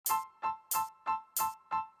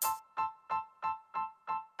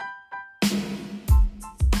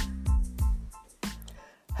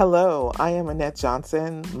Hello, I am Annette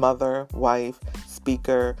Johnson, mother, wife,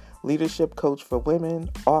 speaker, leadership coach for women,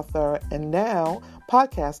 author, and now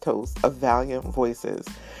podcast host of Valiant Voices.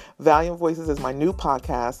 Valiant Voices is my new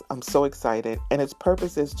podcast. I'm so excited, and its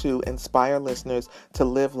purpose is to inspire listeners to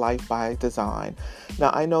live life by design. Now,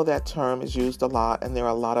 I know that term is used a lot, and there are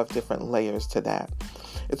a lot of different layers to that.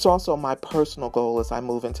 It's also my personal goal as I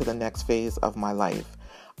move into the next phase of my life.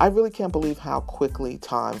 I really can't believe how quickly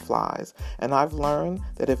time flies, and I've learned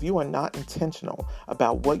that if you are not intentional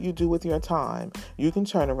about what you do with your time, you can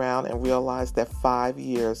turn around and realize that 5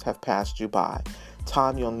 years have passed you by,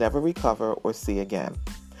 time you'll never recover or see again.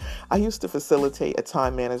 I used to facilitate a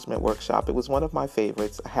time management workshop. It was one of my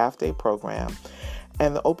favorites, a half-day program,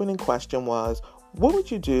 and the opening question was, what would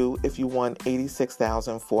you do if you won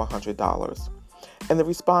 $86,400? And the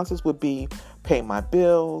responses would be pay my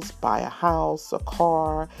bills, buy a house, a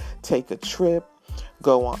car, take a trip,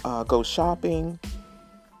 go shopping.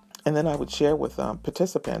 And then I would share with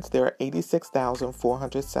participants, there are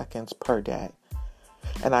 86,400 seconds per day.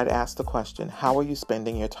 And I'd ask the question, how are you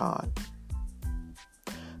spending your time?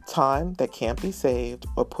 Time that can't be saved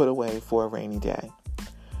or put away for a rainy day.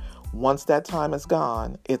 Once that time is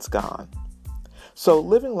gone, it's gone. So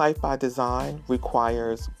living life by design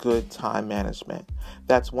requires good time management.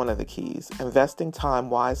 That's one of the keys. Investing time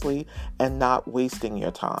wisely and not wasting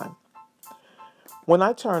your time. When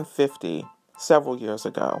I turned 50 several years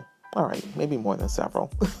ago, all right, maybe more than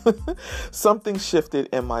several, something shifted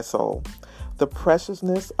in my soul. The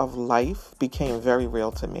preciousness of life became very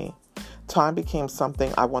real to me. Time became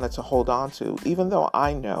something I wanted to hold on to, even though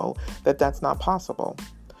I know that that's not possible.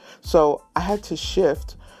 So I had to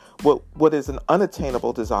shift what is an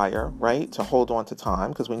unattainable desire, right, to hold on to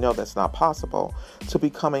time, because we know that's not possible, to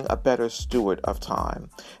becoming a better steward of time.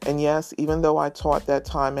 And yes, even though I taught that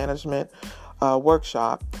time management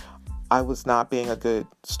workshop, I was not being a good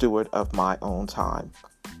steward of my own time.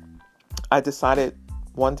 I decided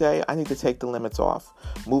one day I need to take the limits off,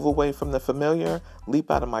 move away from the familiar,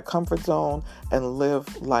 leap out of my comfort zone, and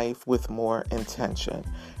live life with more intention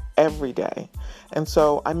every day. And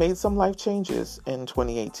so I made some life changes in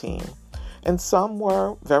 2018. And some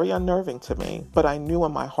were very unnerving to me, but I knew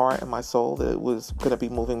in my heart and my soul that it was going to be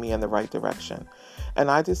moving me in the right direction.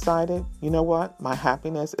 And I decided, you know what? My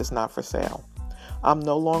happiness is not for sale. I'm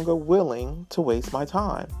no longer willing to waste my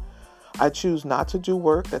time. I choose not to do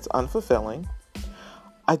work that's unfulfilling.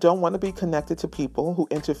 I don't want to be connected to people who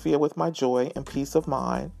interfere with my joy and peace of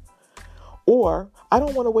mind. Or I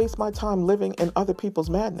don't want to waste my time living in other people's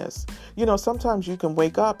madness. You know, sometimes you can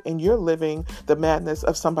wake up and you're living the madness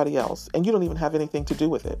of somebody else and you don't even have anything to do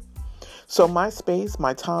with it. So my space,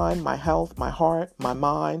 my time, my health, my heart, my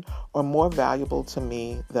mind are more valuable to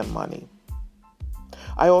me than money.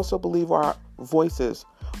 I also believe our voices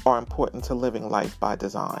are important to living life by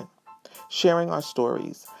design. Sharing our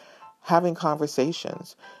stories, having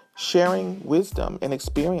conversations, sharing wisdom and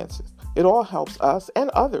experiences. It all helps us and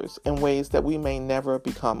others in ways that we may never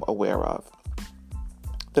become aware of.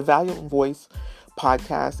 The Valiant Voice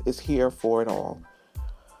podcast is here for it all.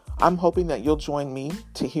 I'm hoping that you'll join me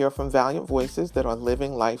to hear from valiant voices that are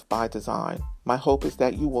living life by design. My hope is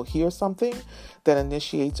that you will hear something that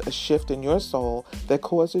initiates a shift in your soul that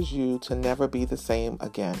causes you to never be the same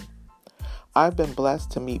again. I've been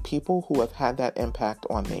blessed to meet people who have had that impact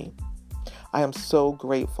on me. I am so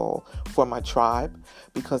grateful for my tribe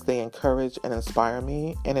because they encourage and inspire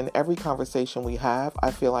me. And in every conversation we have,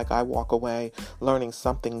 I feel like I walk away learning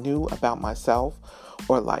something new about myself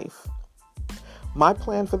or life. My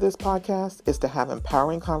plan for this podcast is to have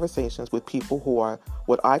empowering conversations with people who are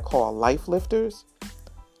what I call life lifters,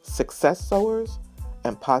 success sowers,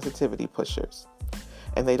 and positivity pushers.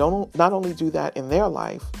 And they don't not only do that in their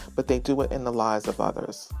life, but they do it in the lives of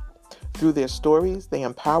others. Through their stories, they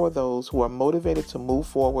empower those who are motivated to move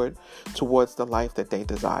forward towards the life that they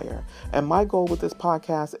desire. And my goal with this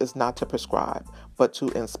podcast is not to prescribe, but to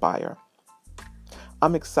inspire.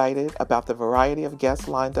 I'm excited about the variety of guests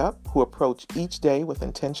lined up who approach each day with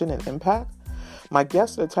intention and impact. My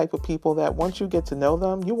guests are the type of people that once you get to know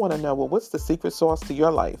them, you want to know, well, what's the secret sauce to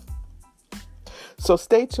your life? So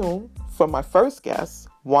stay tuned for my first guest,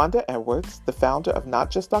 Wanda Edwards, the founder of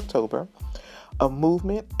Not Just October, a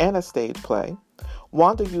movement and a stage play.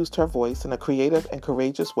 Wanda used her voice in a creative and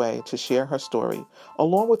courageous way to share her story,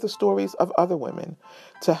 along with the stories of other women,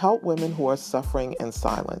 to help women who are suffering in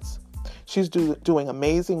silence. She's doing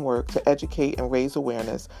amazing work to educate and raise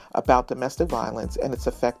awareness about domestic violence and its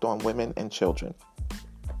effect on women and children.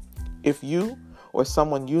 If you or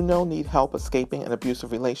someone you know need help escaping an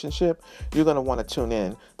abusive relationship, you're going to want to tune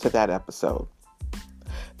in to that episode.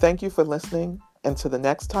 Thank you for listening, and till the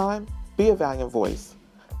next time, be a valiant voice.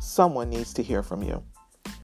 Someone needs to hear from you.